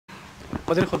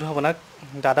মই যদি সুধো আপোনাক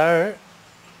দাদাৰ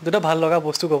দুটা ভাল লগা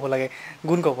বস্তু ক'ব লাগে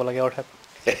গুণ ক'ব লাগে অৰ্থাৎ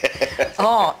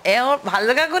এওঁৰ ভাল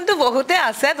লগা গুণটো বহুতে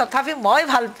আছে তথাপি মই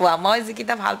ভাল পোৱা মই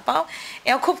যিকেইটা ভাল পাওঁ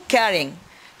এওঁ খুব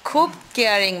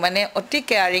কেয়াৰিং মানে অতি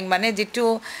কেয়াৰিং মানে যিটো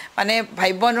মানে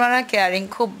ভাবিব নোৱাৰা কেয়াৰিং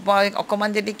খুব মই অকণমান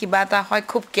যদি কিবা এটা হয়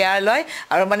খুব কেয়াৰ লয়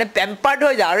আৰু মানে পেম্পাৰ্ড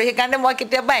হৈ যাওঁ আৰু সেইকাৰণে মই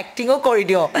কেতিয়াবা এক্টিঙো কৰি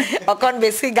দিওঁ অকণ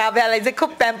বেছি গা বেয়া লাগিছে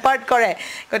খুব পেম্পাৰ্ড কৰে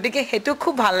গতিকে সেইটো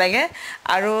খুব ভাল লাগে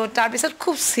আৰু তাৰপিছত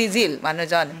খুব চিজিল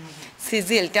মানুহজন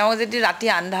চিজিল তেওঁ যদি ৰাতি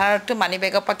আন্ধাৰটো মানি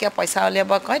বেগৰ পৰা কিবা পইচা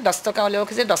উলিয়াব কয় 10 টকা উলিয়াব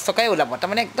খোজে 10 টকাই ওলাব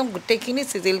তাৰমানে একদম গোটেইখিনি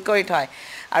চিজিল কৰি থয়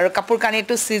আৰু কাপোৰ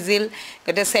কানিটো চিজিল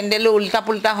গতিকে চেণ্ডেলো উল্টা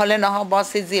পুল্টা হ'লে নহ'ব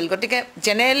চিজিল গতিকে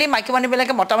জেনেৰেলি মাইকী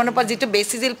মানুহবিলাকে মতা মানুহৰ পৰা যিটো বেছি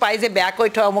চিজিল পায় যে বেয়া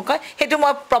কৰি থয় মোক কয় সেইটো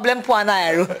মই প্ৰব্লেম পোৱা নাই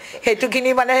আৰু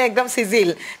সেইটোখিনি মানে একদম চিজিল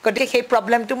গতিকে সেই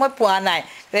প্ৰব্লেমটো মই পোৱা নাই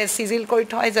চিজিল কৰি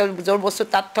থয় য'ৰ বস্তু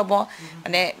তাত থ'ব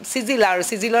মানে চিজিল আৰু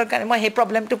চিজিলৰ কাৰণে মই সেই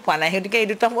প্ৰব্লেমটো পোৱা নাই গতিকে এই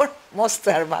দুটা মোৰ মস্ত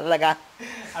আৰু ভাল লগা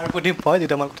আৰু সুধিম মই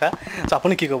দুটামান কথা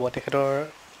আপুনি কি ক'ব তেখেতৰ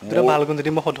দুটা ভাল গুণ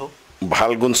যদি মই সোধোঁ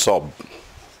ভাল গুণ চব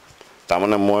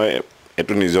তাৰমানে মই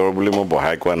এইটো নিজৰ বুলি মই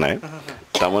বহাই কোৱা নাই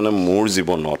তাৰমানে মোৰ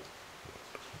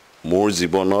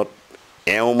জীৱনত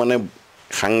এওঁ মানে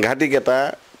সাংঘাতিক এটা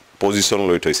পজিশ্যন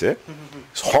লৈ থৈছে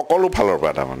সকলো ফালৰ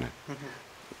পৰা তাৰমানে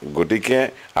গতিকে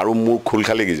আৰু মোৰ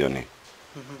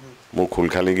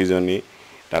খোলখালীকেইজনী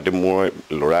তাতে মই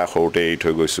ল'ৰা সৰুতে এৰি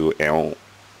থৈ গৈছোঁ এওঁ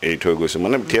এৰি থৈ গৈছোঁ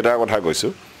মানে থিয়েটাৰৰ কথা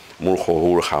কৈছোঁ মোৰ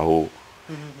শহুৰ শাহু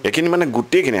এইখিনি মানে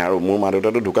গোটেইখিনি আৰু মোৰ মা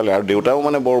দেউতাটো ঢুকালে আৰু দেউতাও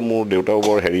মানে মোৰ দেউতাও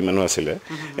বৰ হেৰি মানুহ আছিলে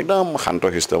একদম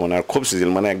শান্তশিষ্ট মানে আৰু খুব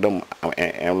চিজিল মানে একদম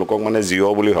এওঁলোকক মানে জীৱ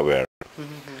বুলি ভাবে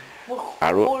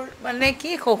আৰু মানে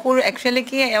কি শহুৰ একচুৱেলি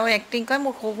কি এওঁ এক্টিং কৰে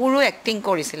মোৰ শহুৰো এক্টিং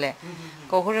কৰিছিলে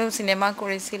শহুৰেও চিনেমা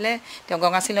কৰিছিলে তেওঁ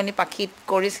গঙা চিলনী পাখিত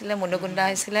কৰিছিলে মুনুগুণ্ডা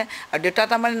হৈছিলে আৰু দেউতা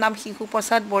তাৰমানে নাম শিশু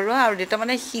প্ৰসাদ বৰুৱা আৰু দেউতা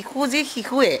মানে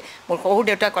শিশুৱে মোৰ শহুৰ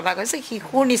দেউতাৰ কথা কৈছে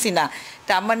শিশুৰ নিচিনা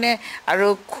তাৰমানে আৰু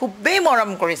খুবেই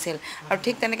মৰম কৰিছিল আৰু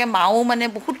ঠিক তেনেকৈ মাও মানে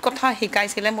বহুত কথা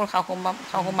শিকাইছিলে মোৰ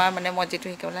শাহুমাৰ মানে মই যিটো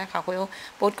শিকাবলৈ শাহুৱেও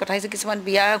বহুত কথা শিকাইছে কিছুমান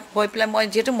বিয়া হৈ পেলাই মই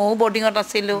যিহেতু ময়ো বৰ্ডিঙত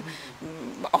আছিলোঁ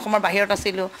অসমৰ বাহিৰত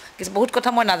আছিলোঁ বহুত কথা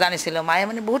মই নাজানিছিলোঁ মায়ে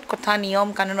মানে বহুত কথা নিয়ম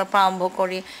কানুনৰ পৰা আৰম্ভ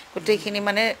কৰি গোটেইখিনি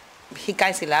মানে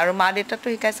শিকাইছিলে আৰু মা দেউতাকতো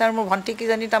শিকাইছে আৰু মোৰ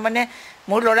ভণ্টিকেইজনী তাৰমানে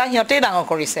মোৰ ল'ৰা সিহঁতেই ডাঙৰ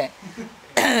কৰিছে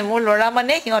মোৰ ল'ৰা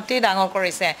মানে সিহঁতেই ডাঙৰ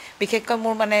কৰিছে বিশেষকৈ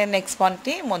মোৰ মানে নেক্সট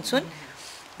ভণ্টি মনচুন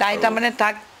তাই তাৰমানে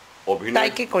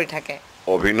তাইকে কৰি থাকে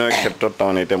অভিনয় ক্ষেত্ৰত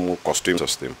তাৰমানে এতিয়া মোৰ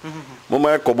কষ্টিউম মোৰ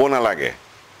মানে ক'ব নালাগে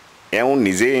এওঁ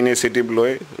নিজেই ইনিচিয়েটিভ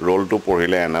লৈ ৰোলটো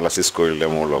পঢ়িলে এনালাইচিছ কৰিলে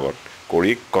মোৰ লগত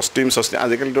কৰি কষ্টিউম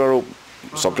আজিকালিতো আৰু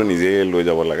চবটো নিজেই লৈ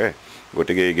যাব লাগে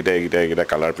গতিকে এইকেইটা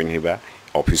কালাৰ পিন্ধিবা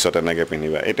অফিচত এনেকৈ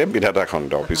পিন্ধিবা এতিয়া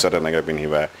বিধাতাখনতে অফিচত এনেকৈ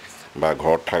পিন্ধিবা বা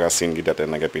ঘৰত থকা চিনকেইটা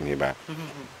তেনেকৈ পিন্ধিবা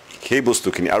সেই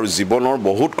বস্তুখিনি আৰু জীৱনৰ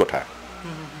বহুত কথা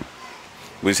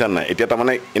বুজিছা নাই এতিয়া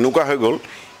তাৰমানে এনেকুৱা হৈ গ'ল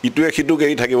ইটোৱে সিটোক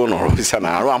এৰি থাকিব নোৱাৰোঁ বুজিছা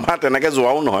নাই আৰু আমাৰ তেনেকৈ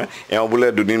যোৱাও নহয় এওঁ বোলে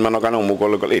দুদিনমানৰ কাৰণে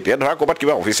অমুকলৈ গ'ল এতিয়া ধৰা ক'ৰবাত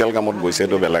কিবা অফিচিয়েল কামত গৈছে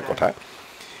এইটো বেলেগ কথা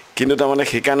কিন্তু তাৰমানে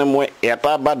সেইকাৰণে মই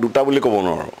এটা বা দুটা বুলি ক'ব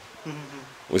নোৱাৰোঁ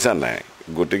বুজিছা নাই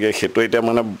গতিকে সেইটো এতিয়া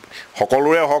মানে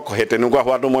সকলোৰে হওক সেই তেনেকুৱা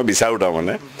হোৱাটো মই বিচাৰোঁ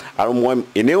তাৰমানে আৰু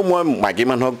মই মাইকী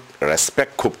মানুহক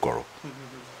ৰেচপেক্ট খুব কৰোঁ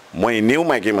মই এনেও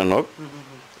মাইকী মানুহক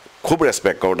খুব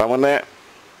ৰেচপেক্ট কৰোঁ তাৰমানে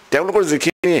তেওঁলোকৰ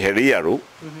যিখিনি হেৰি আৰু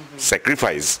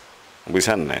ছেক্ৰিফাইচ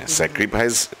বুজিছা নাই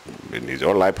ছেক্ৰিফাইচ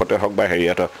নিজৰ লাইফতে হওক বা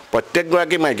হেৰিয়াত হওক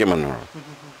প্ৰত্যেকগৰাকী মাইকী মানুহৰ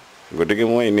গতিকে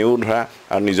মই এনেও ধৰা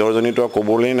আৰু নিজৰজনীতো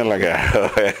ক'বলৈই নালাগে আৰু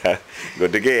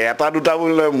গতিকে এটা দুটা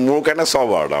বুলি মোৰ কাৰণে চব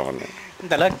আৰু তাৰমানে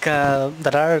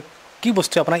দাদাৰ কি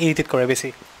বস্তু আপোনাক ইৰিটেট কৰে বেছি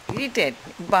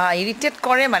ইৰিটেট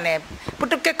কৰে মানে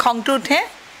পুতুককৈ খংটো উঠে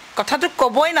কথাটো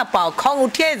ক'বই নাপাওঁ খং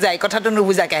উঠিয়ে যায় কথাটো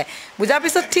নুবুজাকৈ বুজাৰ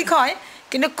পিছত ঠিক হয়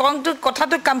কিন্তু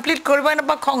কথাটো কমপ্লিট কৰিবই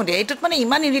নাপাওঁ খং উঠে এইটোত মানে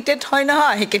ইমান ইৰিটেট হয়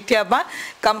নহয় কেতিয়াবা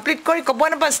কমপ্লিট কৰি ক'বই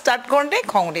নাপাওঁ ষ্টাৰ্ট কৰোঁতে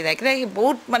খং উঠি যায় কিন্তু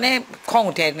বহুত মানে খং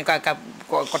উঠে এনেকুৱা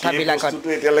কথাবিলাকত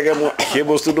এতিয়ালৈকে সেই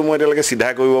বস্তুটো মই এতিয়ালৈকে চিধা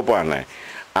কৰিব পৰা নাই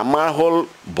আমাৰ হ'ল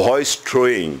ভইচ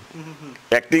থ্ৰয়িং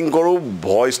এক্টিং কৰোঁ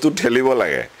ভইচটো ঠেলিব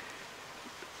লাগে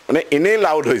মানে এনেই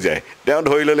লাউড হৈ যায় তেওঁ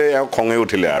ধৰি ল'লে এওঁ খঙে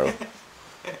উঠিলে আৰু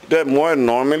এতিয়া মই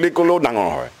নৰ্মেলি ক'লেও ডাঙৰ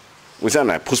হয় বুজিছা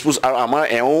নাই ফুচফুচ আৰু আমাৰ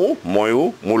এওঁ ময়ো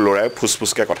মোৰ ল'ৰাই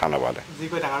ফুচফুচকৈ কথা নাপাতে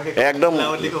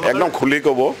একদম খুলি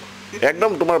ক'ব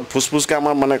একদম তোমাৰ ফুচফুচকৈ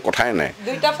আমাৰ মানে কথাই নাই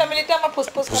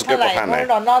ফুচফুচকৈ কথা নাই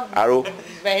আৰু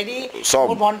চব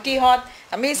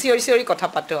আমি চিঞৰি কথা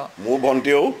পাতোঁ মোৰ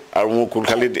ভণ্টিও আৰু মোৰ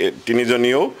খোলখালী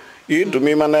তিনিজনীও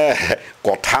তুমি মানে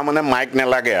কথা মানে মাইক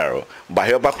নালাগে আৰু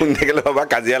বাহিৰৰ পৰা শুনি থাকিলে বা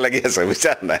কাজিয়া লাগি আছে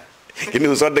বুজিছা নাই কিন্তু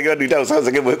ওচৰত দেখিলে দুইটা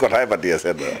ওচৰে বহি কথাই পাতি আছে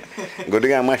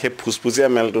গতিকে আমাৰ সেই ফুচফুচীয়া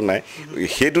মেলটো নাই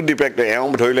সেইটো ডিফেক্ট এওঁ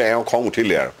ধৰিলে এওঁ খং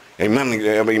উঠিলে আৰু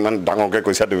ইমান ডাঙৰকৈ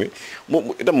কৈছা তুমি মোক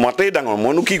এতিয়া মাতেই ডাঙৰ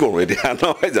মইনো কি কৰোঁ এতিয়া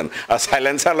নহয় জানো আৰু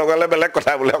চাইলেঞ্চাৰ লগালে বেলেগ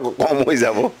কথা বোলে কম হৈ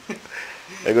যাব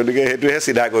এই গতিকে সেইটোহে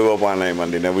চিধা কৰিব পৰা নাই ইমান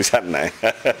দিনে বুজিছাত নাই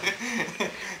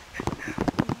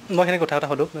মই সেইখিনি কথা এটা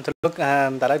সুধোঁ ধৰি লওক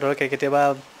দাদাক ধৰক কেতিয়াবা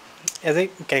এজ এ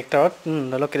কেৰেক্টাৰত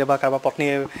ধৰি লওক কেতিয়াবা কাৰোবাৰ পত্নী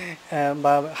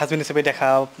বা হাজবেণ্ড হিচাপে দেখা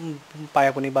পায়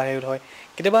আপুনি বা হেৰি হয়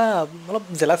কেতিয়াবা অলপ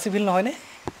জেলাচি ফিল নহয়নে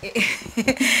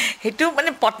সেইটো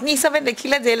মানে পত্নী হিচাপে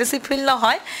দেখিলে জেলাচি ফিল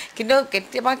নহয় কিন্তু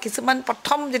কেতিয়াবা কিছুমান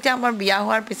প্ৰথম যেতিয়া আমাৰ বিয়া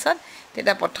হোৱাৰ পিছত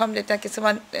তেতিয়া প্ৰথম যেতিয়া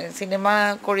কিছুমান চিনেমা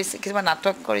কৰিছিল কিছুমান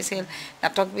নাটক কৰিছিল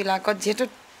নাটকবিলাকত যিহেতু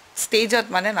ষ্টেজত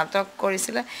মানে নাটক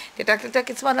কৰিছিলে তেতিয়া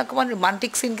কিছুমান অকণমান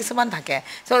ৰোমান্টিক চিন কিছুমান থাকে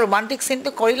চ' ৰোমান্টিক চিনটো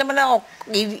কৰিলে মানে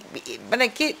মানে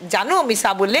কি জানো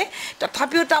মিছা বুলি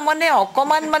তথাপিও তাৰমানে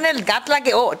অকণমান মানে গাত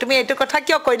লাগে অ' তুমি এইটো কথা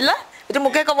কিয় কৈ দিলা এইটো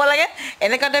মোকে ক'ব লাগে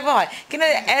এনেকুৱা টাইপৰ হয় কিন্তু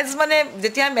এজ মানে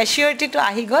যেতিয়া মেচিয়ৰিটিটো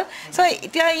আহি গ'ল চ'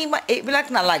 এতিয়া এইবিলাক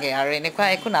নালাগে আৰু এনেকুৱা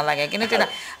একো নালাগে কিন্তু তেতিয়া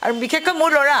আৰু বিশেষকৈ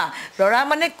মোৰ ল'ৰা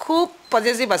মানে খুব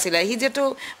পজিটিভ আছিলে সি যিহেতু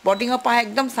বৰ্ডিঙৰ পৰা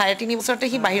একদম 3.5 বছৰতে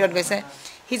সি বাহিৰত গৈছে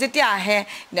সি যেতিয়া আহে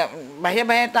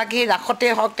বাহিৰে তাক সি ৰাসতে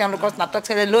হওক তেওঁলোকৰ নাটক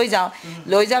চালে লৈ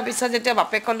যোৱাৰ পিছত যেতিয়া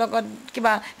বাপেকৰ লগত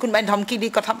কিবা কোনোবাই ধমকি দি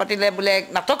কথা পাতিলে বোলে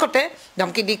নাটকতে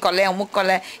ধমকি দি ক'লে অমুক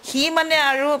ক'লে সি মানে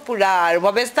আৰু পূৰা আৰু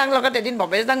ভৱেশ দাক লগত এদিন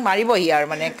ভৱেশ দাক মাৰিবহি আৰু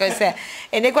মানে কৈছে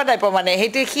এনেকুৱা টাইপৰ মানে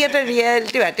সেইটো সি এটা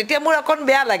ৰিয়েলিটি হয় তেতিয়া মোৰ অকণ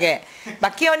বেয়া লাগে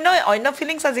বাকী অন্য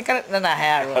ফিলিংছ আজিকালি নাহে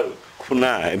আৰু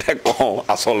শুনা এতিয়া কওঁ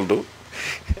আচলটো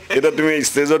এতিয়া তুমি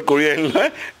ষ্টেজত কৰি আহিল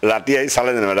নহয় ৰাতি আহি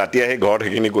চালে জানো ৰাতি আহি ঘৰত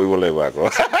সেইখিনি কৰিব লাগিব আকৌ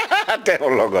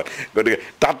তেওঁৰ লগত গতিকে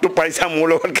তাততো পাৰিছা মোৰ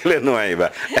লগত কেলে নোৱাৰিবা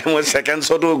মই ছেকেণ্ড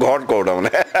শ্ব'টো ঘৰত কৰোঁ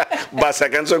তাৰমানে বা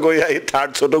ছেকেণ্ড শ্ব' কৰি আহি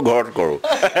থাৰ্ড শ্ব'টো ঘৰত কৰোঁ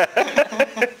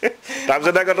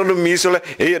তাৰপিছত কথাটো মিছ হ'লে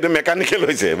এইটো মেকানিকেল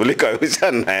হৈছে বুলি কয় বুজিছা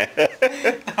নাই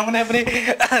তাৰমানে আপুনি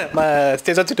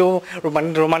ষ্টেজত যিটো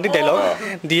ৰোমান্টিক ডাইলগ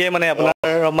দিয়ে মানে আপোনাৰ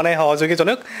মানে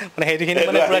সহযোগীজনক মানে সেইখিনি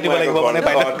মানে পূৰা দিব লাগিব মানে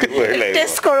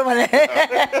টেষ্ট কৰোঁ মানে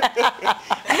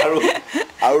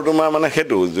আৰু তোমাৰ মানে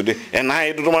সেইটো যদি নাই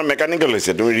এইটো তোমাৰ মেকানিকেল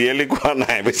হৈছে তুমি ৰিয়েলি কোৱা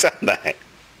নাই বুজিছা নাই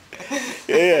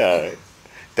এইয়া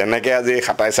তেনেকৈ আজি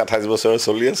 27-28 বছৰ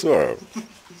চলি আছোঁ আৰু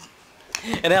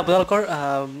এনে আপোনালোকৰ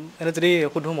এনে যদি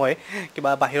সুধোঁ মই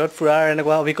কিবা বাহিৰত ফুৰাৰ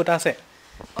এনেকুৱা অভিজ্ঞতা আছে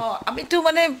অঁ আমিতো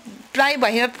মানে প্ৰায়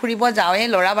বাহিৰত ফুৰিব যাওঁৱেই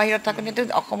ল'ৰা বাহিৰত থাকোঁতেতো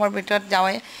অসমৰ ভিতৰত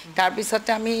যাওঁৱেই তাৰপিছতে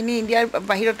আমি এনেই ইণ্ডিয়াৰ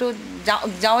বাহিৰতো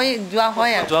যোৱা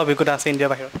হয় আৰু যোৱা অভিজ্ঞতা আছে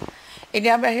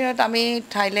ইণ্ডিয়াৰ বাহিৰত আমি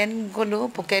থাইলেণ্ড গ'লোঁ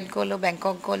ফুকেট গ'লোঁ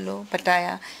বেংকক গ'লোঁ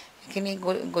পাটায়া সেইখিনি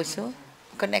গৈছোঁ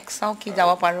নেক্সট চাওঁ কি যাব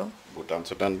পাৰোঁ ভূটান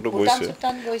চুটানটো গৈছোঁ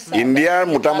ইণ্ডিয়াৰ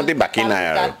মোটামুটি বাকী নাই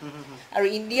আৰু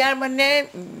ইণ্ডিয়াৰ মানে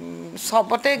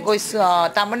চবতে গৈছোঁ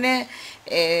তাৰমানে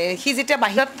সি যেতিয়া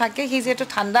বাহিৰত থাকে সি যিহেতু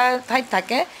ঠাণ্ডা ঠাইত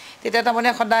থাকে তেতিয়া তাৰমানে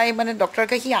সদায় মানে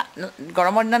ডক্টৰকে সি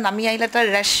গৰমৰ দিনত নামি আহিলে তাৰ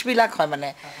ৰেছবিলাক হয় মানে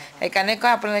সেইকাৰণে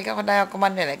কয় আপোনালোকে সদায়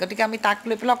অকণমান নেৰে গতিকে আমি তাক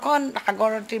লৈ পেলাই অকণ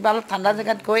সাগৰৰ তীৰ বা অলপ ঠাণ্ডা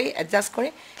জেগাত গৈ এডজাষ্ট কৰি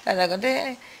তাৰ লগতে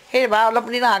সেই বা অলপ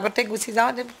দিনৰ আগতে গুচি যাওঁ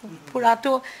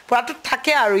ফুৰাটো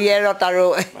থাকে আৰু ইয়েৰত আৰু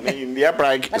ইণ্ডিয়া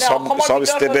প্ৰায়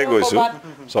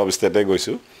চব ষ্টেটে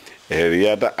গৈছোঁ হেৰি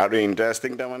এটা আৰু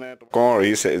ইণ্টাৰেষ্টিং তাৰমানে কওঁ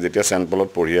যেতিয়া চেণ্ট পলত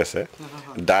পঢ়ি আছে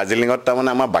দাৰ্জিলিঙত তাৰমানে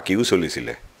আমাৰ বাকীও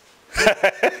চলিছিলে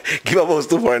কিবা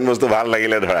বস্তু ফৰেন বস্তু ভাল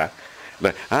লাগিলে ধৰা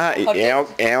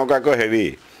এওঁক আকৌ হেৰি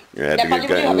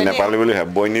নেপালী বুলি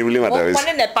ভাবে বৈনী বুলি মাতে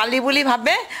মানে নেপালী বুলি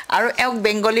ভাবে আৰু এওঁক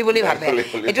বেংগলী বুলি ভাবে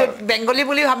এইটো বেংগলী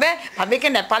বুলি ভাবে কি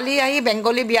নেপালী আহি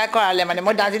বেংগলী বিয়া কৰালে মানে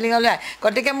মই দাৰ্জিলিঙলৈ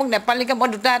গতিকে মোক নেপালীকে মই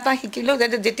দুটা এটা শিকিলোঁ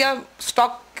যেতিয়া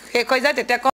ষ্টক শেষ হৈ যায়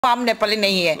তেতিয়া কওঁ আম নেপালী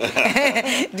নেহিয়ে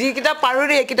যিকেইটা পাৰোঁ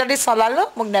এইকেইটা দি চলালোঁ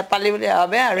মোক নেপালী বুলি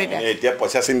ভাবে আৰু এতিয়া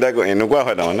পইচা চিন্তা এনেকুৱা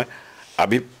হয় তাৰমানে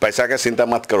আভি পইচাকে চিন্তা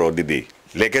মাত কৰ দিদি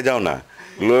লেকে যাওঁ না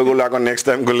লৈ গ'লো আকৌ নেক্সট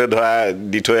টাইম গ'লে ধৰা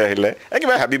দি থৈ আহিলে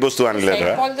কিবা হাবি বস্তু আনিলে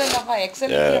ধৰা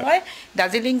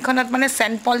দাৰ্জিলিংখনত মানে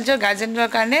চেণ্ট পলজৰ গাৰ্জেনৰ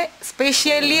কাৰণে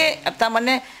স্পেচিয়েলি এটা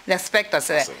মানে ৰেচপেক্ট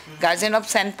আছে গাৰ্জেন অফ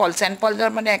চেণ্ট পলজৰ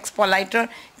মানে এক্সপলাইটৰ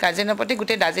গাৰ্জেনৰ প্ৰতি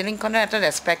গোটেই দাৰ্জিলিংখনৰ এটা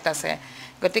ৰেচপেক্ট আছে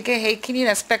গতিকে সেইখিনি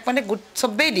ৰেচপেক্ট মানে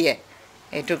চবেই দিয়ে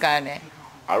এইটো কাৰণে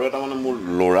আৰু এটা মানে মোৰ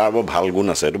ল'ৰাৰ বৰ ভাল গুণ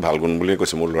আছে এইটো ভাল গুণ বুলিয়ে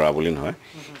কৈছোঁ মোৰ ল'ৰা বুলি নহয়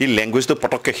সি লেংগুৱেজটো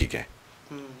পটককৈ শিকে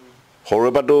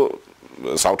সৰুৰে পৰাতো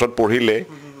চাউথত পঢ়িলে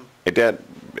এতিয়া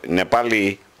নেপালী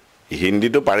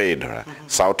হিন্দীটো পাৰেই ধৰা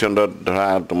চাউথ ইণ্ডত ধৰা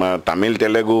তোমাৰ তামিল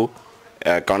তেলেগু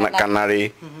কানাড়ী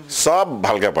চব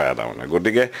ভালকৈ পাৰে তাৰমানে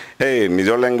গতিকে সেই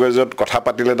নিজৰ লেংগুৱেজত কথা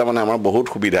পাতিলে তাৰমানে আমাৰ বহুত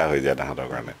সুবিধা হৈ যায় তাহাঁতৰ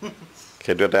কাৰণে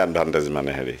সেইটো এটা এডভান্টেজ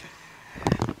মানে হেৰি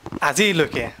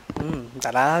আজিলৈকে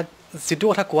দাদা যিটো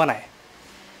কথা কোৱা নাই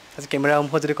আজি কেমেৰা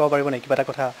সন্মুখত যদি ক'ব পাৰিব নেকি কিবা এটা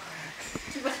কথা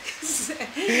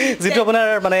যিটো আপোনাৰ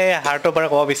মানে হাৰ্টৰ পৰা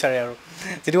ক'ব বিচাৰে আৰু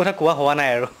যিটো কথা কোৱা হোৱা নাই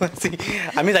আৰু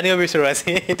আমি জানিব বিচাৰোঁ আজি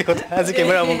এইটো কথা আজি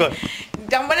কেমেৰা সন্মুখত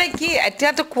তাৰমানে কি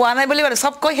এতিয়াতো কোৱা নাই বুলি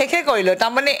চব কৈ শেষে কৰিলোঁ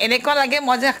তাৰমানে এনেকুৱা লাগে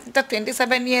মই যে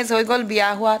 27 years হৈ গ'ল বিয়া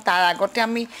হোৱা তাৰ আগতে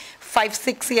আমি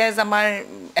 5-6 years আমাৰ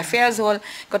এফেয়াৰ্ছ হ'ল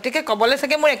গতিকে ক'বলৈ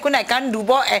চাগে মোৰ একো নাই কাৰণ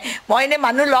মই এনে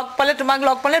মানুহ লগ পালে তোমাক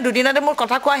লগ পালে দুদিনতে মোৰ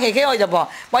কথা কোৱা শেষে হৈ যাব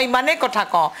মই ইমানেই কথা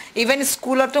কওঁ ইভেন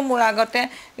স্কুলতো মোৰ আগতে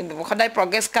সদায়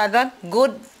প্ৰগ্ৰেছ কাৰ্ডত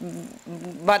গুড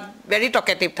বাট ভেৰি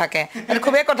টকেটিভ থাকে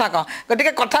খুবেই কথা কওঁ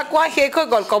গতিকে কথা কোৱা শেষ হৈ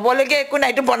গ'ল ক'বলগীয়া একো নাই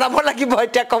এইটো বনাব লাগিব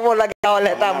এতিয়া ক'ব লাগে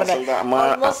হ'লে তাৰমানে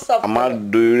আমাৰ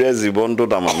দুয়োৰে জীৱনটো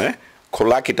তাৰমানে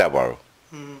খোলা কিতাপ আৰু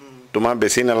তোমাৰ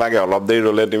বেছি নালাগে অলপ দেৰি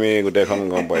ৰ'লে তুমি গোটেইখন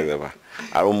গম পাই যাবা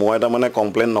আৰু মই তাৰমানে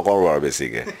কমপ্লেইন নকৰোঁ আৰু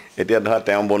বেছিকৈ এতিয়া ধৰা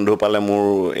তেওঁ বন্ধু পালে মোৰ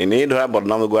এনেই ধৰা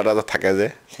বদনাম গোৱা এটা থাকে যে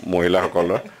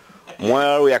মহিলাসকলৰ মই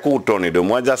আৰু একো উত্তৰ নিদিওঁ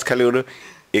মই জাষ্ট খালি সুধোঁ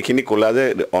এইখিনি ক'লা যে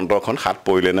অন্তৰখন হাত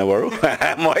পৰিলেনে বাৰু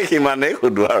মই সিমানেই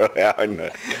সুধোঁ আৰু সেয়া হয়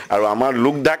নহয় আৰু আমাৰ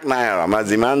লোক ডাক নাই আৰু আমাৰ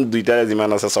যিমান দুইটাৰে যিমান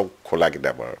আছে চব খোলা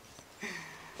কিতাপ আৰু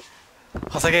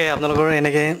সঁচাকৈ আপোনালোকৰ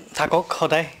এনেকৈ থাকক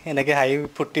সদায় এনেকৈ হাঁহি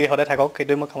ফূৰ্তি সদায় থাকক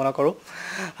সেইটোৱে মই কামনা কৰোঁ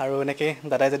আৰু এনেকৈ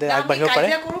দাদাই যাতে আগবাঢ়িব পাৰে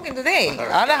কিন্তু দেই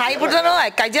হাঁহি ফূৰ্তি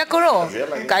নহয় কাজিয়া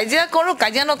কৰোঁ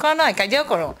কাজিয়া নকৰা নহয় কাজিয়াও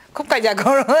কৰোঁ খুব কাজিয়া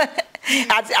কৰোঁ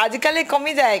আজিকালি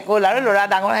কমি যায় গ'ল আৰু ল'ৰা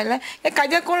ডাঙৰ আহিলে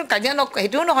কাজিয়া কৰোঁ কাজিয়া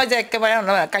সেইটোও নহয় যে একেবাৰে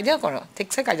কাজিয়া কৰোঁ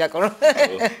ঠিকছে কাজিয়া কৰোঁ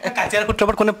কাজিয়াৰ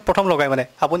সূত্ৰপাত কোনে প্ৰথম লগাই মানে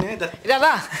আপুনি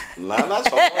দাদা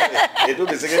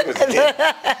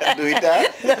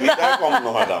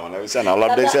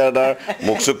অলপ দেৰি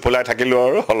মুখ চুখ ফুলাই থাকিলোঁ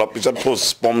আৰু অলপ পিছত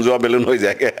পম যোৱা বেলুন হৈ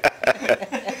যায়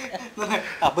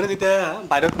আপুনি যেতিয়া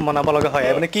বাইদেউক মনাব লগা হয়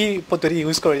আপুনি কি পদ্ধতি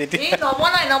ইউজ কৰে তেতিয়া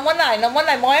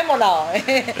নমনাই ময়ে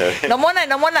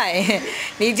নমনাই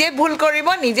নিজে ভুল কৰিব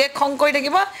নিজে খং কৰি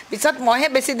থাকিব পিছত মইহে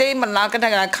বেছি দেৰি নাওকে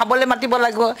থাকে খাবলৈ মাতিব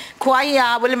লাগিব খুৱাই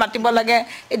আহ বুলি মাতিব লাগে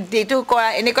এইটো কৰা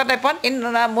এনেকুৱা টাইপত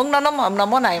মোক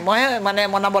নমনাই মইহে মানে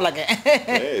মনাব লাগে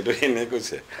এইটো এনেই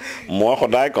কৈছে মই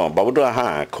সদায় কওঁ বাবুতো আহা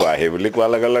খোৱা সেই বুলি কোৱাৰ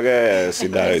লগে লগে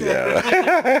চিধা হৈ যায় আৰু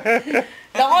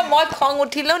নহয় মই খং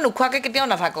উঠিলেও নোখোৱাকৈ কেতিয়াও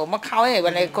নাথাকোঁ মই খাওঁৱেই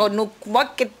মানে মই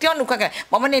কেতিয়াও নোখোৱাকৈ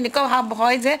মই মানে এনেকুৱা ভাৱ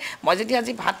হয় যে মই যদি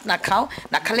আজি ভাত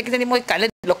নাখালে কিজানি মই কাইলৈ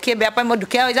লক্ষীয়ে বেয়া পাই মই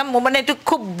দুখীয়া হৈ যাম মোৰ মানে এইটো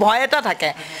খুব ভয় এটা থাকে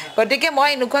গতিকে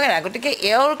মই নোখোৱাকৈ নাই গতিকে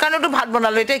এওঁৰ কাৰণেতো ভাত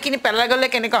বনালোঁ এতিয়া এইখিনি পেলাই গ'লে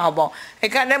কেনেকুৱা হ'ব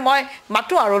সেইকাৰণে মই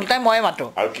মাতোঁ আৰু ওলোটাই ময়ে মাতোঁ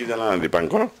আৰু কি জানা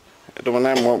দীপাংকৰ এইটো মানে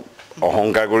মই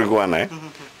অহংকাৰ কৰি কোৱা নাই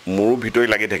মোৰো ভিতৰি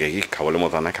লাগি থাকে সি খাবলৈ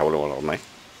মজা নাই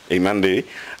ইমান দেৰি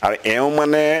আৰু এওঁ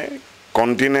মানে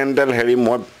কণ্টিনেণ্টেল হেৰি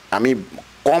আমি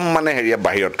কম মানে হেৰিয়া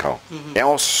বাহিৰত খাওঁ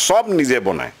এওঁ চব নিজে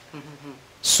বনায়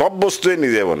চব বস্তুৱে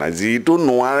নিজে বনায় যিটো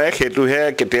নোৱাৰে সেইটোহে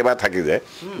কেতিয়াবা থাকি যায়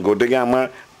গতিকে আমাৰ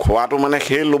খোৱাটো মানে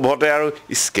সেই লোভতে আৰু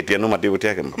কেতিয়ানো মাতি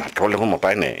পঠিয়াই ভাত খাবলৈ দেখোন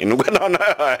মতাই নাই এনেকুৱা ধৰণৰ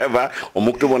বা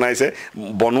অমুকটো বনাইছে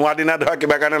বনোৱা দিনা ধৰা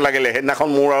কিবা কাৰণে লাগিলে সেইদিনাখন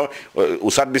মোৰ আৰু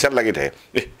উচাত বিচাত লাগি থাকে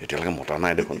এতিয়ালৈকে মতা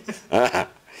নাই দেখোন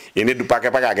এনেই দুপাক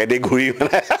এপাক আগেদি ঘূৰি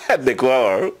মানে দেখুৱাও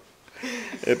আৰু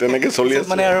তেনেকৈ চলি আছে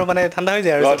মানে আৰু মানে ঠাণ্ডা হৈ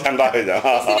যায় আৰু ঠাণ্ডা হৈ যায়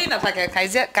বেছি দেৰি নাথাকে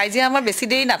কাজিয়া আমাৰ বেছি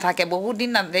দেৰি নাথাকে বহুত দিন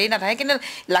দেৰি নাথাকে কিন্তু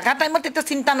লগা টাইমত তেতিয়া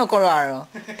চিন্তা নকৰোঁ আৰু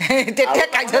তেতিয়া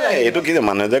কাজিয়া এইটো কি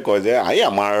মানুহে যে কয় যে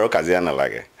আমাৰ আৰু কাজিয়া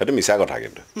নালাগে সেইটো মিছা কথা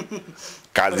কিন্তু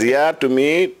কাজিয়া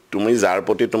তুমি যাৰ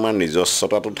প্ৰতি তোমাৰ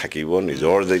নিজস্বতাটো থাকিব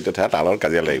নিজৰ যিটো থাকে তাৰ লগত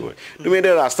কাজিয়া লাগিবই তুমি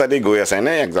এতিয়া ৰাস্তাদি গৈ আছা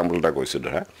এনে এক্সাম্পল এটা কৈছোঁ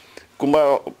ধৰা কোনোবা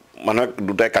মানুহক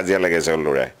দুটাই কাজিয়া লাগিছে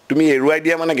ল'ৰাই তুমি এৰুৱাই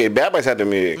দিয়া মানে কি বেয়া পাইছা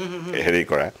তুমি হেৰি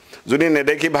কৰা যদি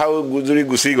নেদেখি যদি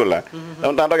গুচি গ'লা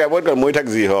তাহাঁতক এভইড কৰা মই থাক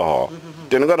যি হ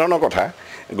তেনেকুৱা ধৰণৰ কথা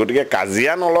গতিকে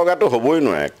কাজিয়া নলগাটো হ'বই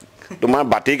নোৱাৰে তোমাৰ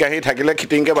বাতি কাঁহী থাকিলে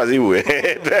খিটিংকৈ বাজিবই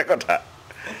সেইটোৱে কথা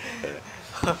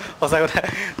সঁচা কথা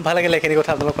ভাল লাগিলে এইখিনি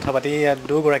কথা আপোনালোক কথা পাতি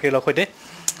দুগৰাকীৰ লগ সৈতে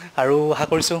আৰু আশা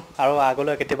কৰিছোঁ আৰু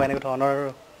আগলৈ কেতিয়াবা এনেকুৱা ধৰণৰ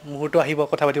মুহূৰ্ত আহিব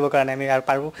কথা পাতিবৰ কাৰণে আমি আৰু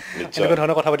পাৰোঁ এনেকুৱা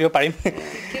ধৰণৰ কথা পাতিব পাৰিম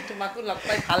তোমাকো লগ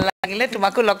পাই ভাল লাগিলে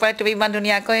তোমাকো লগ পাই তুমি ইমান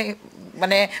ধুনীয়াকৈ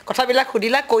মানে কথাবিলাক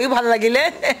সুধিলা কৈও ভাল লাগিলে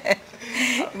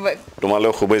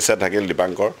তোমালৈ শুভেচ্ছা থাকিল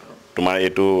দীপাংকৰ তোমাৰ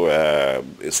এইটো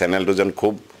চেনেলটো যেন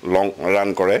খুব লং ৰান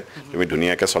কৰে তুমি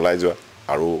ধুনীয়াকৈ চলাই যোৱা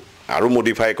আৰু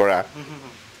মডিফাই কৰা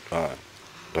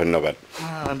ধন্যবাদ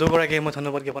দুগৰাকীয়ে মই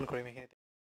ধন্যবাদ জ্ঞাপন কৰিম এইখিনিতে